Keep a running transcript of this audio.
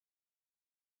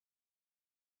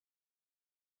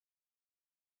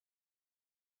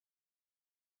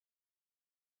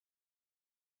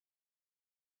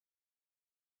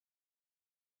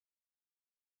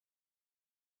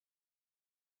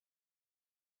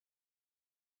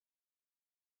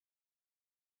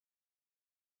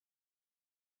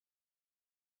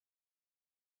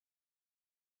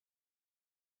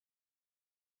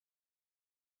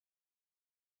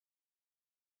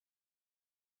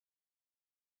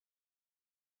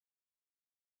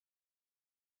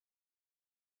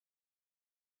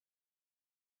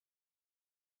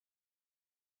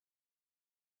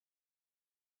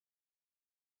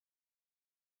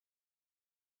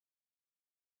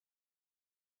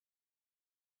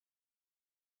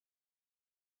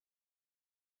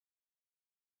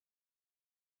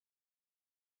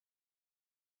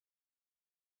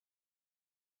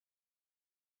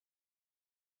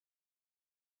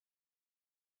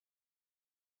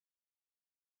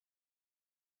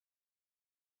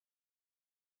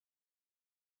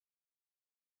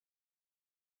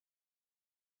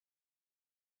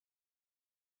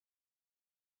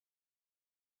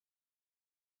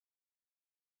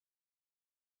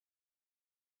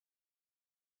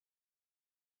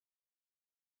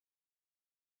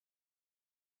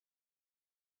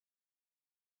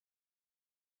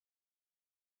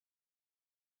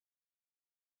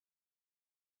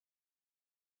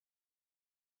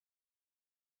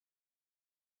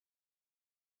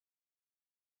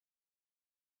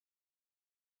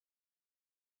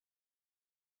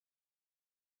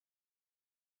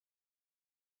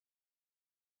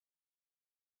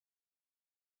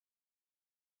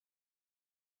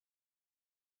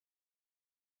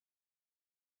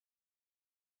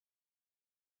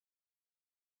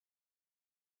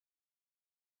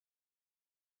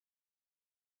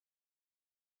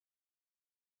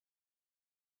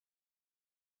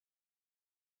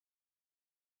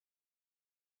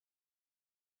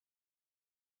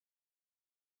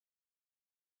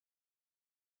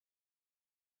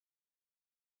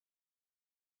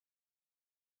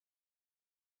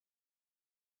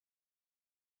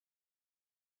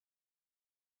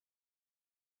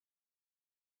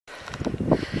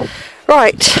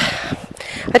Right,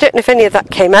 I don't know if any of that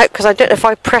came out because I don't know if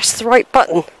I pressed the right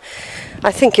button.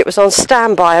 I think it was on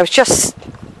standby. I was just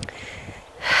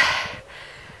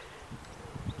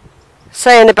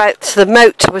saying about the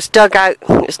moat was dug out.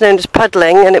 It's known as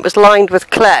puddling, and it was lined with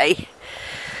clay.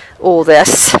 All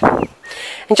this,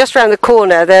 and just round the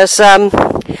corner there's some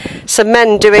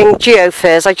men doing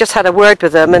geophys. I just had a word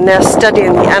with them, and they're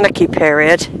studying the anarchy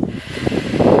period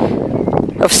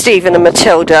of Stephen and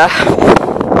Matilda.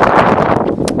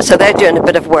 So they're doing a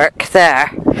bit of work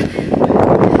there.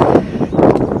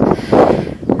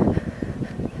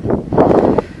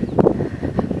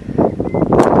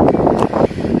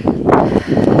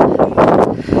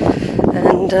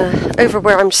 And over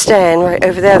where I'm staying, right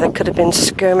over there could have been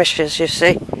skirmishes, you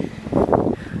see.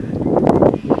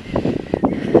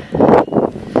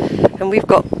 And we've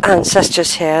got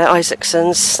ancestors here,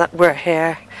 Isaacsons that were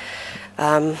here,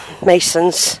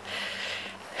 Masons,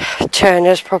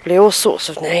 Turners, probably all sorts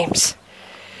of names.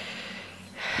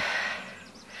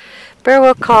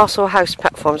 Burwell Castle house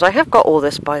platforms. I have got all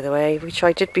this, by the way, which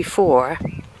I did before,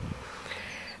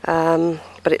 but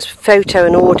it's photo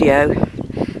and audio.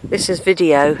 This is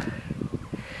video.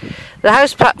 The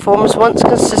house platforms once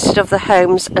consisted of the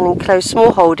homes and enclosed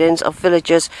small holdings of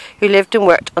villagers who lived and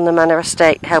worked on the manor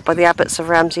estate held by the abbots of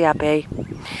Ramsey Abbey.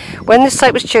 When this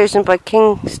site was chosen by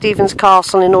King Stephen's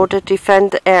Castle in order to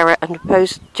defend the area and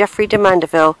oppose Geoffrey de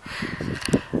Mandeville,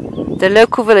 the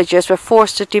local villagers were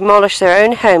forced to demolish their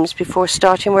own homes before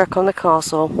starting work on the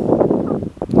castle.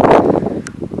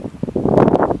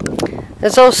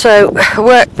 There's also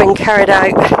work being carried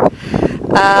out.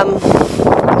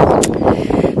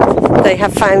 They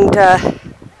have found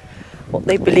what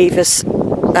they believe is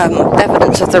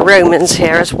evidence of the Romans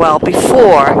here as well,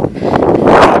 before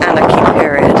the anarchy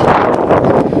period.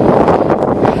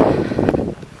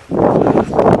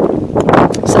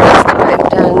 So that's the moat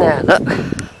down there, look.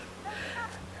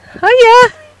 Oh yeah,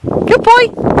 good boy.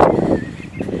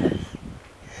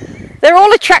 They're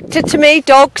all attracted to me,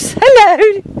 dogs. Hello,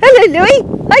 hello Louis,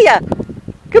 hiya,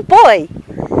 good boy.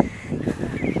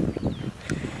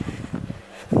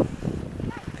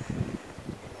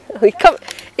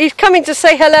 He's coming to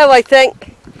say hello, I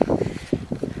think.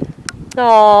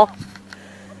 Aww.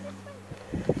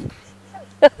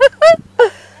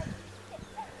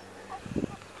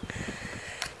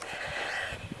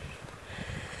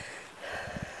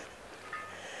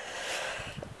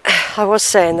 I was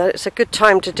saying that it's a good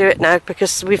time to do it now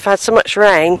because we've had so much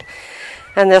rain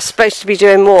and they're supposed to be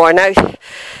doing more. Now,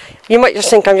 you might just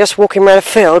think I'm just walking around a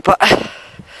field, but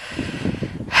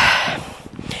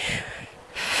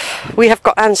we have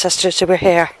got ancestors who were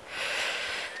here.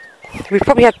 We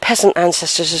probably had peasant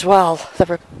ancestors as well. There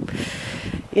were,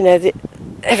 you know,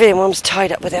 everyone was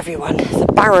tied up with everyone.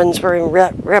 The barons were in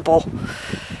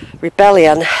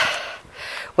rebellion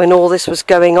when all this was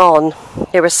going on.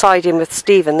 They were siding with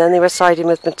Stephen, then they were siding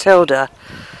with Matilda.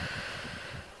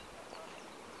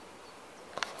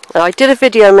 And I did a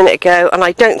video a minute ago, and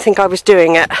I don't think I was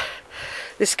doing it.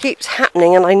 This keeps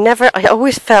happening, and I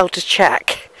always fail to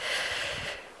check.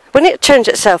 When it turns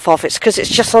itself off, it's because it's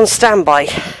just on standby.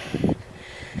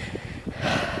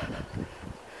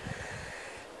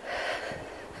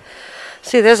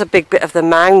 See, there's a big bit of the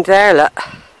mound there, look.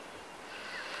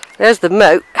 There's the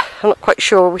moat. I'm not quite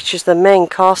sure which is the main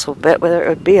castle bit, whether it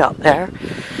would be up there.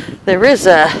 There is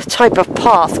a type of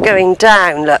path going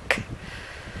down, look.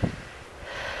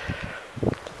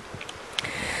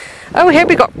 Oh, here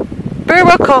we got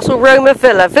Burwell Castle Roma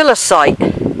Villa site.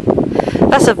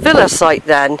 That's a villa site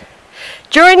then.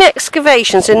 During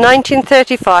excavations in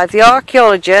 1935, the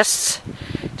archaeologists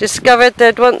discovered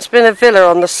there'd once been a villa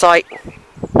on the site.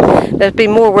 There's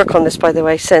been more work on this, by the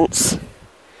way, since.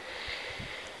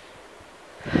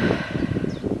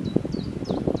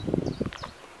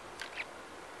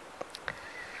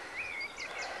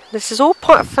 This is all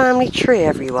part of family tree,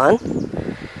 everyone.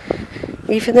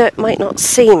 Even though it might not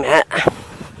seem it.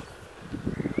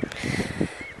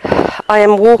 I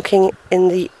am walking in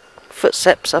the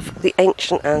footsteps of the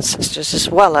ancient ancestors as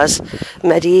well as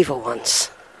medieval ones.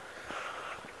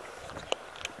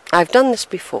 I've done this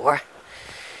before.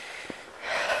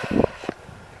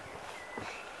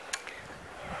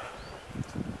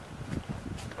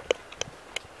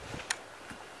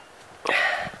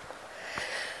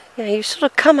 Yeah, you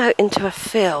sort of come out into a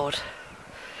field.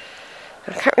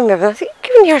 I can't remember, I think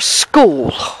you're near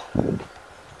school.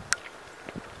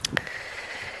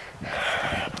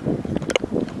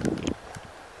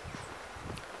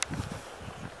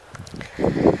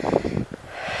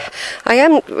 I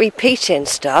am repeating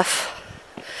stuff,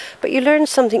 but you learn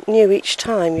something new each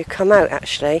time you come out,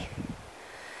 actually.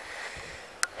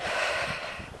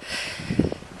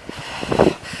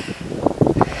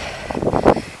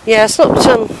 Yeah, it's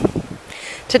not,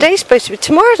 today's supposed to be,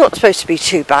 tomorrow's not supposed to be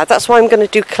too bad. That's why I'm going to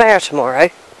do Clare tomorrow.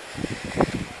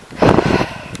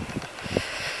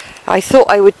 I thought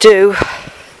I would do,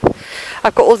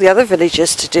 I've got all the other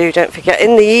villages to do, don't forget.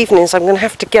 In the evenings I'm going to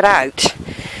have to get out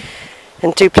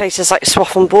and do places like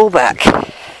Swaff and Bulbeck.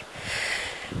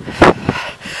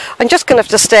 I'm just going to have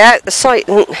to stay out the site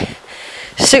and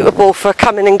suitable for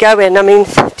coming and going. I mean,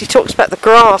 he talks about the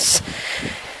grass.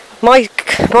 My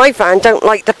van don't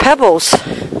like the pebbles.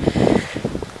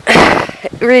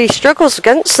 It really struggles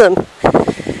against them.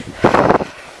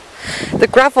 The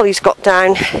gravel he's got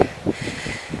down,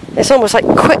 it's almost like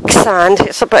quicksand,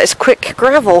 but it's quick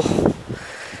gravel.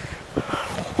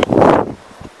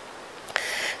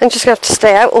 I'm just going to have to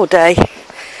stay out all day.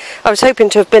 I was hoping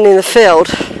to have been in the field.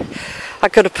 I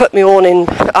could have put my awning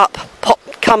up,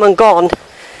 come and gone.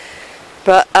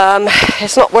 But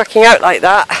it's not working out like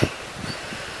that,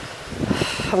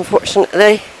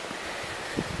 unfortunately.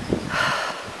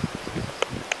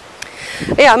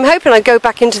 Yeah, I'm hoping I go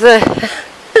back into the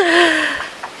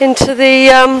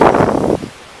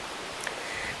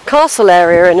castle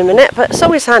area in a minute, but it's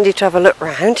always handy to have a look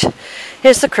round.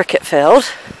 Here's the cricket field.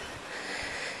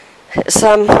 It's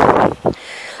a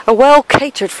well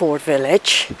catered for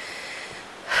village,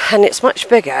 and it's much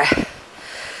bigger.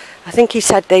 I think he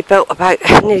said they built about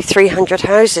nearly 300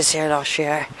 houses here last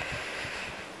year.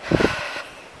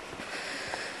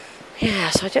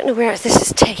 Yeah, so I don't know where this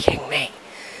is taking me.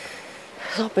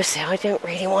 Obviously I didn't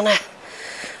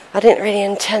really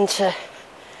intend to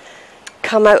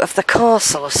come out of the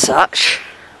castle as such.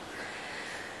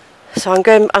 So I'm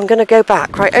going to go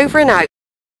back, right, over and out.